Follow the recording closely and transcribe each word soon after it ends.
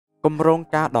គម្រោង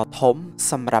ការដ៏ធំ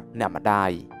សម្រាប់អ្នកម្ដា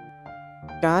យ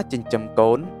ការចិញ្ចឹម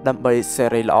កូនដើម្បីសេ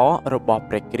រីល្អរបស់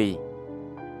ព្រះគ្រីស្ទ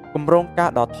គម្រោងការ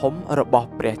ដ៏ធំរបស់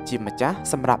ព្រះជាម្ចាស់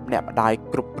សម្រាប់អ្នកម្ដាយ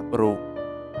គ្រប់រូប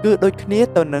គឺដូចគ្នា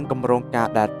ទៅនឹងគម្រោងការ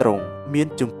ដែលទ្រង់មាន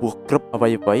ចំពោះគ្រប់អ្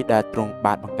វីៗដែលទ្រង់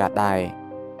បានបង្កើតដែរ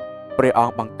ព្រះអ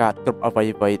ង្គបង្កើតគ្រប់អ្វី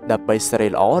ៗដើម្បីសេរី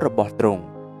ល្អរបស់ទ្រង់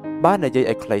បាននិយាយ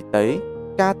ឲ្យខ្លីទៅ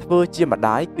ការធ្វើជាម្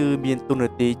ដាយគឺមានទូនា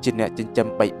ទីជាអ្នកចិញ្ចឹម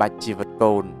បីបាច់ជីវិត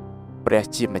កូនព្រះ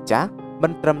ជាម្ចាស់មិ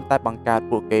នត្រឹមតែបង្កើត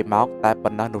ពួកគេមកតែប៉ុ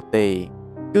ណ្ណោះនោះទេ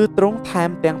គឺទ្រង់ថែម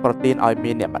ទាំងប្រទានឲ្យ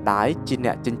មានអ្នកម្ដាយជាអ្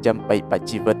នកចិញ្ចឹមបីបាច់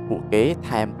ជីវិតពួកគេ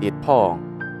ថែមទៀតផង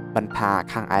មិនថា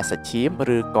ខាងឯសាច់ឈាម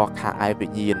ឬក៏ខាងឯវិ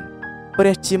ញ្ញាណព្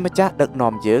រះជាម្ចាស់ដឹក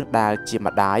នាំយើងដែលជា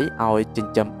ម្ដាយឲ្យចិ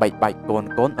ញ្ចឹមបីបាច់កូ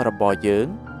នរបស់យើង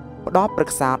ផ្ដល់ប្រឹ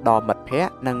ក្សាដល់មិត្តភ័ក្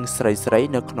តិនិងស្រីៗ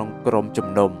នៅក្នុងក្រុមជំ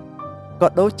នុំក៏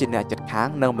ដូចជាអ្នកជិតខាង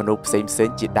និងមនុស្សផ្សេ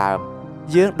ងជាដើម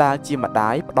យើងដែលជាម្ដា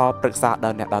យផ្ដល់ប្រឹក្សាដ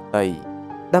ល់អ្នកដទៃ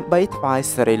ដើម្បីថ្វាយ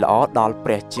សិរីល្អដល់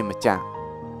ព្រះជាម្ចាស់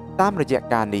តាមរយៈ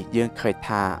ការនេះយើងឃើញ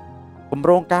ថាគម្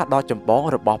រោងការដ៏ចម្បង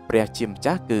របស់ព្រះជាម្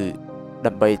ចាស់គឺ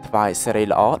ដើម្បីថ្វាយសិរី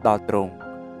ល្អដល់ទ្រង់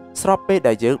ស្របពេល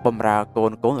ដែលយើងបម្រើកូ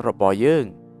នរបស់យើង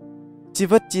ជី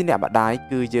វិតជាអ្នកម្ដាយ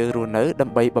គឺយើងរស់នៅដើ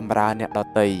ម្បីបម្រើអ្នកដ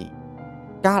ទៃ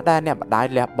កាលដែលអ្នកម្ដាយ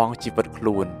លះបង់ជីវិតខ្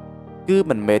លួនគឺ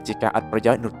មិនមែនជាការឥតប្រ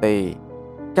យោជន៍នោះទេ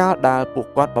កាលដែលពួក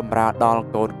គាត់បម្រើដល់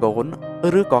កូន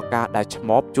ឬក៏ការដែលឆ្ម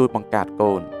បជួយបង្កើត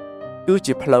កូនគឺ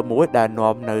ជាផ្លូវមួយដែល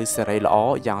នាំនៅសេរីល្អ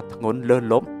យ៉ាងធ្ងន់លើស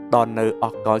លប់ដល់នៅអ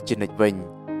កលជានិច្ចវិញ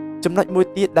ចំណុចមួយ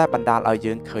ទៀតដែលបណ្ដាលឲ្យ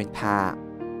យើងឃើញថា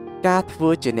ការធ្វើ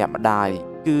ជាអ្នកម្ដាយ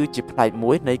គឺជាផ្នែក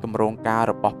មួយនៃគម្រោងការ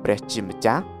របស់ព្រះជាម្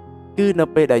ចាស់គឺនៅ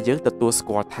ពេលដែលយើងទទួលស្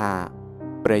គាល់ថា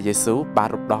ព្រះយេស៊ូវបាន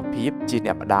រំដោះភាពជាអ្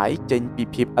នកម្ដាយចេញពី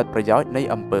ភាពឥតប្រយោជន៍នៃ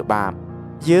អំពើបាប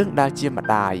យើងដែលជាម្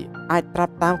ដាយអាចត្រា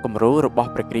ប់តាមគំរូរបស់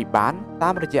ព្រះគ្រីស្ទបានតា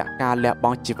មរយៈការលះប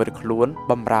ង់ជីវិតខ្លួន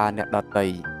បម្រើអ្នកដទៃ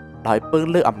ដោយពឹង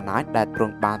លើអំណាចដែលទ្រ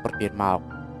ង់បានប្រទានមក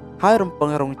ហើយរំពឹ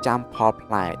ងរង់ចាំផលផ្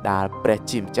លែដែលព្រះ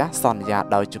ជាម្ចាស់សន្យា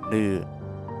ដោយជំនឿ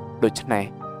ដូច្នេះ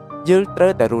យើងត្រូ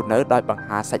វតែរស់នៅដោយបង្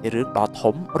ហាញសាច់រឿងដ៏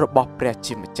ធំរបស់ព្រះ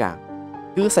ជាម្ចាស់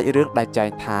គឺសាច់រឿងដែលចែង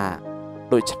ថា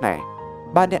ដូច្នេះ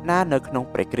បើអ្នកណានៅក្នុង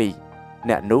ព្រះគ្រីស្ទ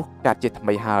អ្នកនោះកើតជាថ្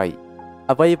មីហើយ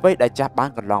អ្វីៗដែលចាស់បាន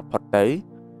កន្លងផុតទៅ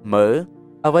មើល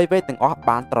អ្វីៗទាំងអស់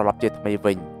បានត្រឡប់ជាថ្មី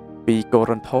វិញពីកូ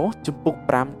រិនថូសជំពូក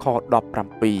5ខ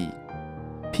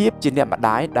17ភាពជាអ្នកម្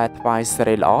ដាយដែលថ្វាយសិ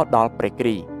រីល្អដល់ព្រះគ្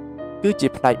រីស្ទគឺជា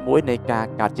ផ្នែកមួយនៃការ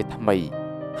កើតជាថ្មី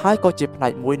ហើយក៏ជាផ្នែ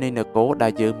កមួយនៃនគរដែ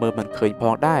លយើងមើលមិនឃើញផ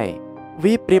ងដែរ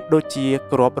វាប្រៀបដូចជា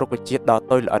គ្រាប់រុក្ខជាតិដ៏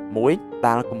តូចល្អិតមួយ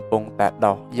ដែលកំពុងតែ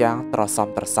ដុះយ៉ាងត្រសំ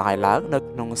ត្រសាយឡើងនៅ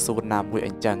ក្នុងសួនណាមួយអ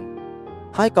ញ្ចឹង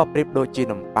ហើយក៏ប្រៀបដូចជា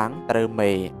នំប៉័ងត្រូវ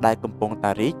មេដែលកំពុង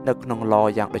តែរីកនៅក្នុងឡ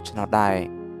យ៉ាងដូច្នោះដែរ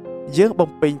យើងបំ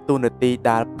ពេញតួនាទី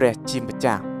ដែលព្រះជាម្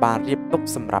ចាស់បានរៀបទុក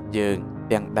សម្រាប់យើង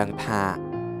ទាំងដឹងថា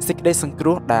សេចក្តីសង្គ្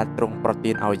រោះដែលទ្រង់ប្រ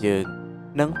ទានឲ្យយើង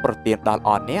និងប្រទានដល់អ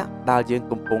ស់អ្នកដែលយើង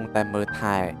កំពុងតែមើល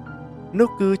ថែនោះ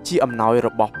គឺជាអំណោយរ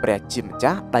បស់ព្រះជាម្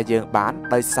ចាស់ដែលយើងបាន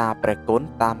ដោយសារព្រះគុណ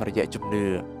តាមរយៈជំនឿ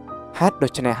ហេតុដូ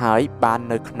ច្នេះហើយបាន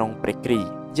នៅក្នុងព្រះគ្រីស្ទ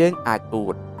យើងអាចអួ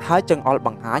តហើយចង្អុលប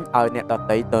ង្ហាញឲ្យអ្នកដ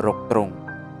ទៃទៅរកទ្រង់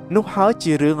នោះហើយ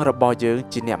ជារឿងរបស់យើង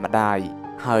ជាអ្នកម្ដាយ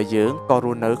ហើយយើងក៏រ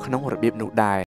ស់នៅក្នុងរបៀបនោះដែរ